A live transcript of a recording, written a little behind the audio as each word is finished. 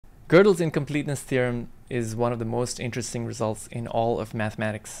Gödel's incompleteness theorem is one of the most interesting results in all of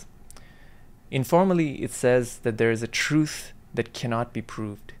mathematics. Informally, it says that there is a truth that cannot be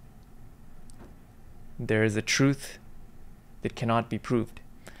proved. There is a truth that cannot be proved.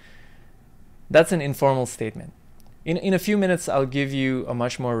 That's an informal statement. In a few minutes, I'll give you a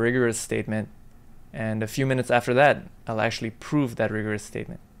much more rigorous statement, and a few minutes after that, I'll actually prove that rigorous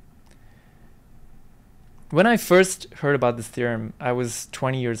statement. When I first heard about this theorem, I was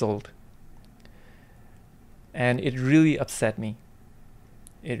 20 years old, and it really upset me.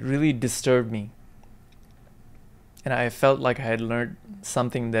 It really disturbed me, and I felt like I had learned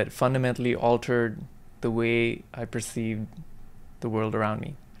something that fundamentally altered the way I perceived the world around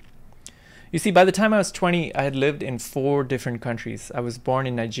me. You see, by the time I was 20, I had lived in 4 different countries. I was born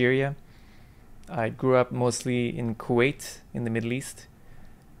in Nigeria. I grew up mostly in Kuwait, in the Middle East.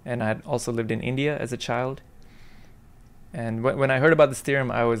 And I had also lived in India as a child. And when I heard about this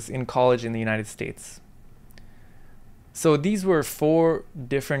theorem, I was in college in the United States. So these were 4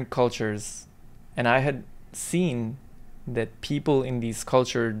 different cultures. And I had seen that people in these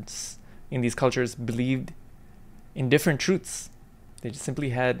cultures believed in different truths. They just simply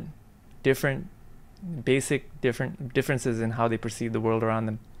had differences in how they perceive the world around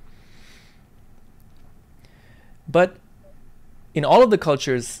them. But in all of the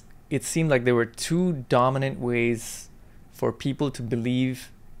cultures, it seemed like there were 2 dominant ways for people to believe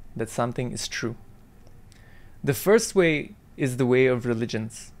that something is true. The first way is the way of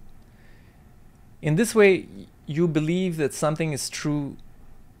religions. In this way, you believe that something is true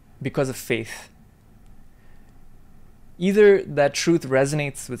because of faith. Either that truth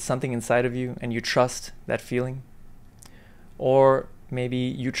resonates with something inside of you and you trust that feeling, or maybe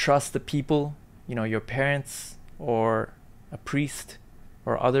you trust the people, your parents or a priest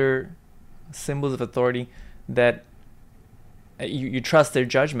or other symbols of authority, that you trust their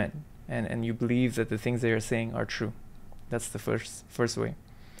judgment and you believe that the things they are saying are true. That's the first way.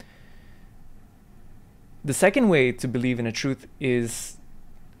 The second way to believe in a truth is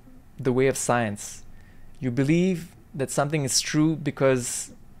the way of science. You believe that something is true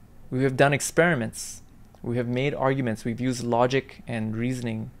because we have done experiments, we have made arguments, we've used logic and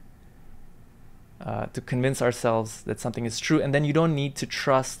reasoning to convince ourselves that something is true, and then you don't need to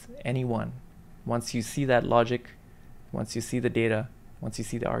trust anyone. Once you see that logic, once you see the data, once you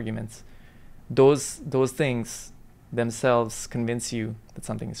see the arguments, those things themselves convince you that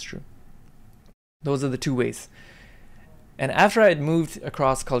something is true. Those are the 2 ways. And after I had moved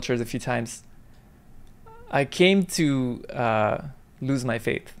across cultures a few times, I came to lose my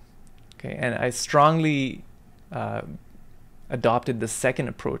faith. Okay, and I strongly adopted the second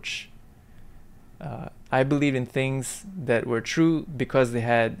approach. I believed in things that were true because they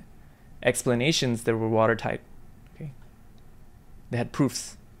had explanations that were watertight. Okay, they had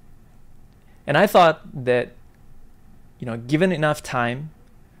proofs, and I thought that, given enough time,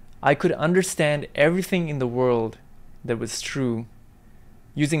 I could understand everything in the world that was true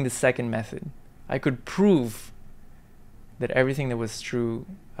using the second method. I could prove that everything that was true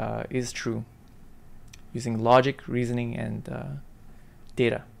is true using logic, reasoning, and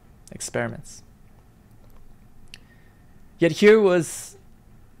data, experiments. Yet here was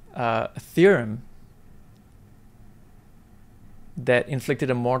a theorem that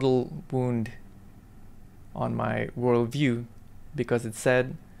inflicted a mortal wound on my worldview, because it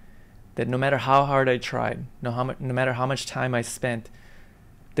said that no matter how hard I tried, no matter how much time I spent,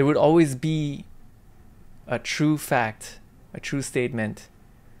 there would always be a true fact, a true statement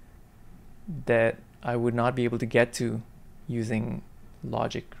that I would not be able to get to using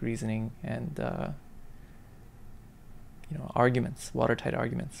logic, reasoning, and arguments, watertight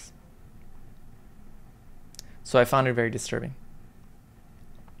arguments. So I found it very disturbing.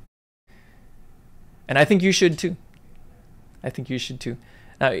 And I think you should too. I think you should too.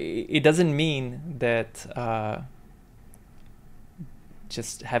 Now, it doesn't mean that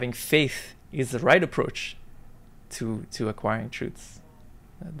just having faith is the right approach to acquiring truths.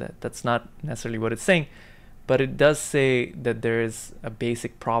 That's not necessarily what it's saying, but it does say that there is a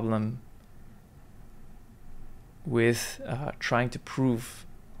basic problem with trying to prove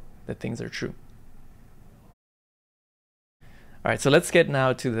that things are true. All right, so let's get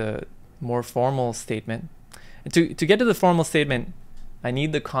now to the more formal statement. And to get to the formal statement, I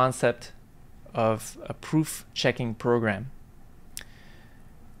need the concept of a proof-checking program.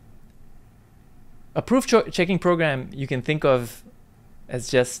 A proof-checking program you can think of as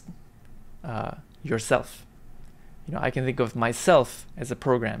just yourself. I can think of myself as a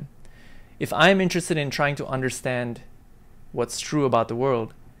program. If I'm interested in trying to understand what's true about the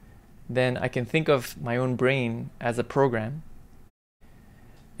world, then I can think of my own brain as a program.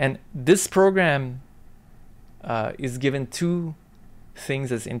 And this program is given two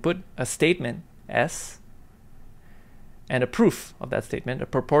things as input: a statement S and a proof of that statement, a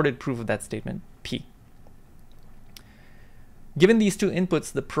purported proof of that statement P. Given these two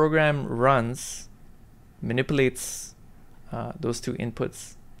inputs, the program runs, manipulates those two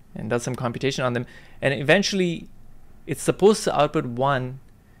inputs and does some computation on them, and eventually it's supposed to output 1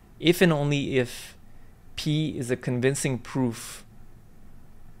 if and only if P is a convincing proof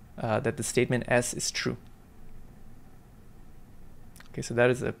that the statement S is true. Okay, so that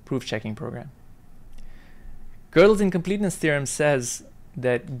is a proof checking program. Gödel's incompleteness theorem says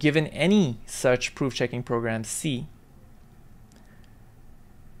that given any such proof checking program C,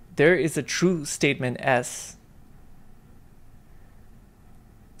 there is a true statement S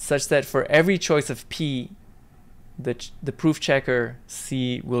such that for every choice of P, the proof checker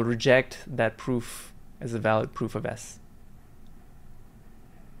C will reject that proof as a valid proof of S.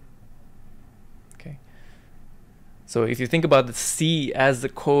 Okay. So if you think about the C as the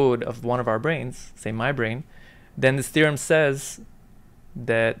code of one of our brains, say my brain, then this theorem says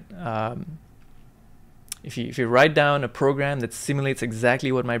that if you write down a program that simulates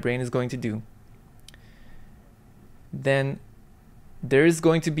exactly what my brain is going to do, then there is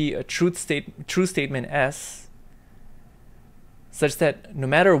going to be a true statement S such that no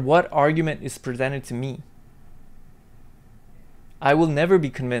matter what argument is presented to me, I will never be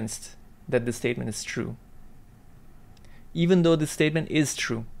convinced that the statement is true, even though the statement is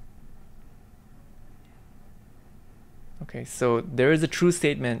true. Okay, so there is a true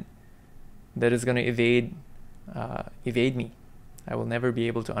statement that is going to evade me. I will never be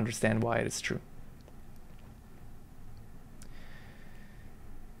able to understand why it is true.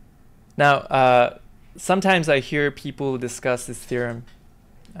 Now, sometimes I hear people discuss this theorem.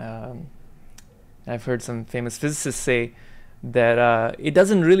 I've heard some famous physicists say that it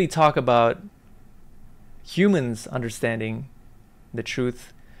doesn't really talk about humans understanding the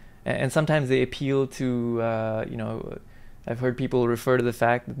truth, and sometimes they appeal to, you know, I've heard people refer to the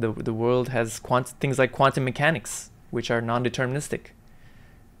fact that the world has things like quantum mechanics, which are non-deterministic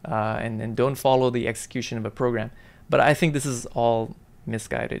and don't follow the execution of a program. But I think this is all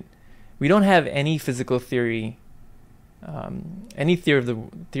misguided. We don't have any physical theory, any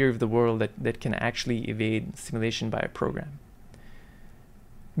theory of the world that can actually evade simulation by a program.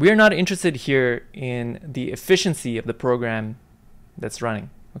 We are not interested here in the efficiency of the program that's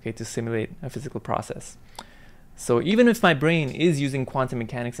running, okay, to simulate a physical process. So even if my brain is using quantum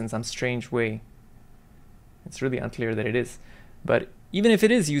mechanics in some strange way, it's really unclear that it is, but even if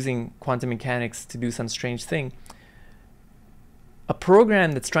it is using quantum mechanics to do some strange thing, a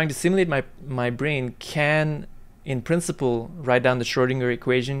program that's trying to simulate my brain can, in principle, write down the Schrödinger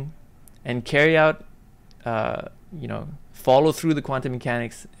equation and carry out, you know, follow through the quantum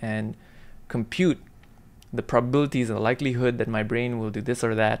mechanics and compute the probabilities and the likelihood that my brain will do this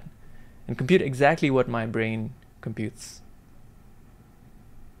or that, and compute exactly what my brain computes.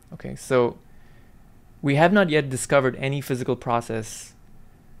 Okay, so we have not yet discovered any physical process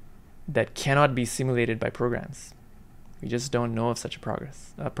that cannot be simulated by programs. We just don't know of such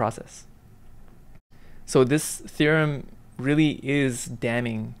a process. So this theorem really is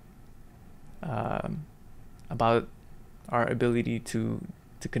damning about our ability to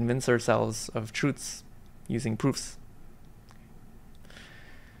convince ourselves of truths using proofs.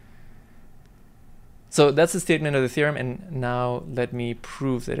 So that's the statement of the theorem, and now let me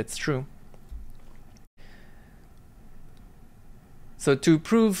prove that it's true. So to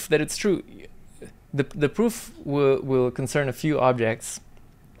prove that it's true, the proof will concern a few objects.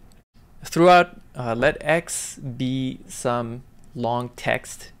 Throughout, let X be some long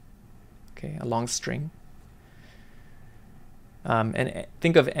text, okay, a long string. And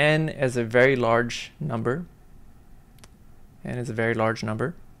think of n as a very large number. N is a very large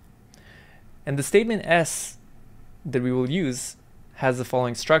number. And the statement S that we will use has the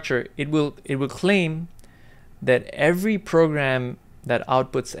following structure. It will claim that every program that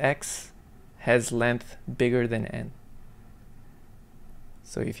outputs X has length bigger than n.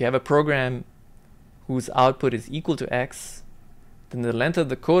 So if you have a program whose output is equal to X, then the length of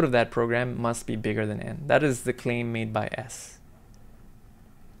the code of that program must be bigger than n. That is the claim made by S.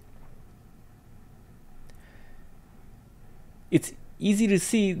 It's easy to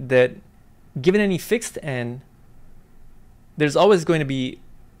see that given any fixed n, there's always going to be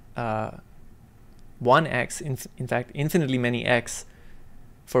one x, in fact infinitely many x,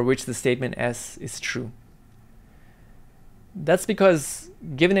 for which the statement S is true. That's because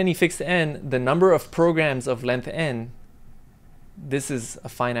given any fixed n, the number of programs of length n, this is a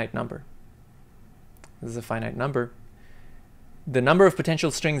finite number. This is a finite number. the number of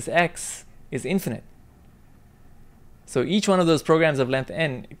potential strings x is infinite. So each one of those programs of length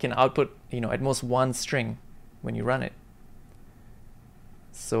n can output, at most one string when you run it.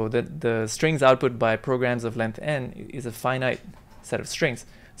 So that the strings output by programs of length n is a finite set of strings.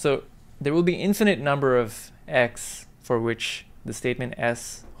 So there will be infinite number of x for which the statement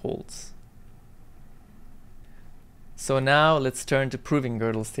S holds. So now let's turn to proving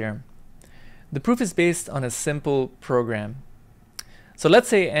Gödel's theorem. The proof is based on a simple program. So let's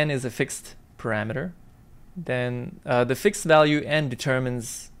say n is a fixed parameter. Then the fixed value n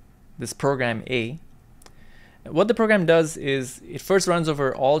determines this program A. What the program does is it first runs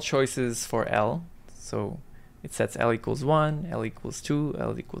over all choices for L. So it sets L equals 1, L equals 2,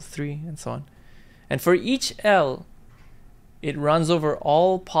 L equals 3, and so on. And for each L, it runs over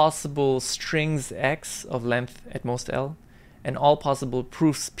all possible strings x of length at most L and all possible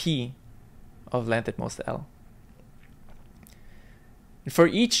proofs P of length at most L. And for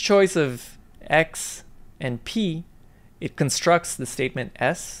each choice of x and P, it constructs the statement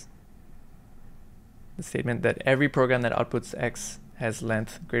S, the statement that every program that outputs x has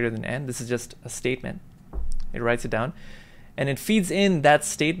length greater than n. This is just a statement. It writes it down, and it feeds in that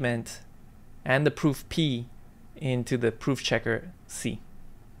statement and the proof P into the proof checker C.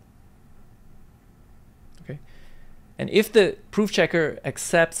 Okay, and if the proof checker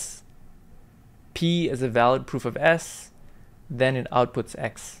accepts P as a valid proof of S, then it outputs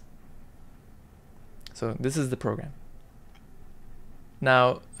X. So this is the program.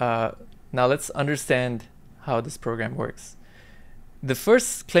 Now let's understand how this program works. The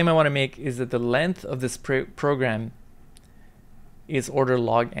first claim I want to make is that the length of this program is order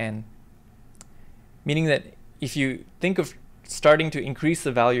log n, meaning that if you think of starting to increase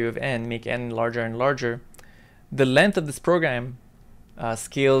the value of n, make n larger and larger, the length of this program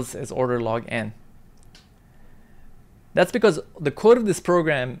scales as order log n. That's because the code of this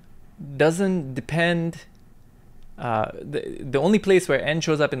program doesn't depend, the only place where n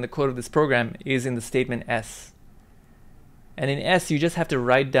shows up in the code of this program is in the statement S. And in S, you just have to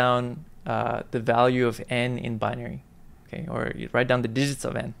write down the value of n in binary, okay, or you write down the digits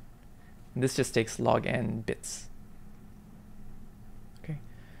of n. And this just takes log n bits. Okay.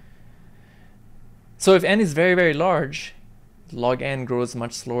 So if n is very, very large, log n grows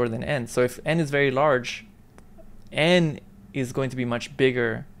much slower than n. So if n is very large, n is going to be much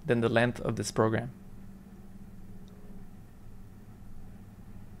bigger than the length of this program.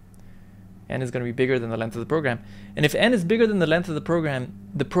 N is going to be bigger than the length of the program. And if n is bigger than the length of the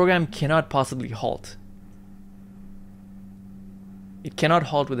program cannot possibly halt. It cannot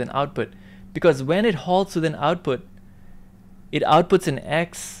halt with an output, because when it halts with an output, it outputs an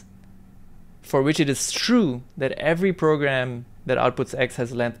x for which it is true that every program that outputs x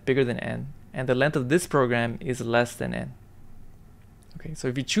has length bigger than n, and the length of this program is less than n. Okay, so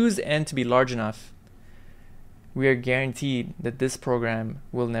if you choose n to be large enough, we are guaranteed that this program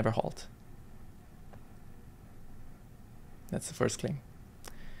will never halt. That's the first claim.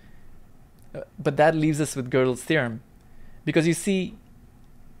 But that leaves us with Gödel's theorem. Because you see,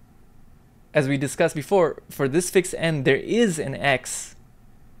 as we discussed before, for this fixed n, there is an x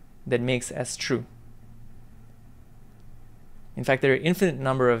that makes S true. In fact, there are an infinite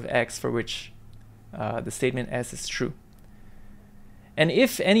number of x for which the statement S is true. And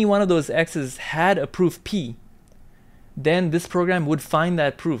if any one of those x's had a proof P, then this program would find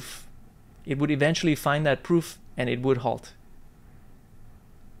that proof. It would eventually find that proof and it would halt.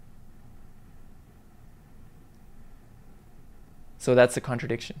 So that's a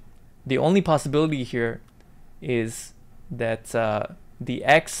contradiction. The only possibility here is that the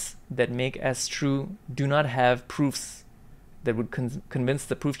x that make S true do not have proofs that would convince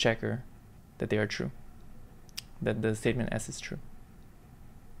the proof checker that they are true, that the statement S is true.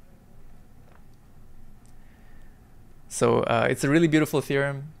 So it's a really beautiful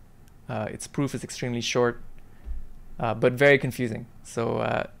theorem. Its proof is extremely short, but very confusing. So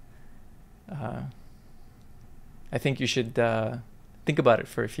I think you should think about it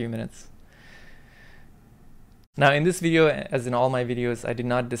for a few minutes. Now in this video, as in all my videos, I did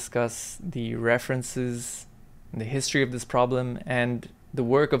not discuss the references, the history of this problem, and the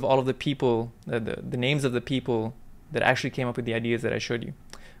work of all of the people, the names of the people that actually came up with the ideas that I showed you.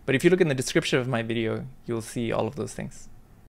 But if you look in the description of my video, you'll see all of those things.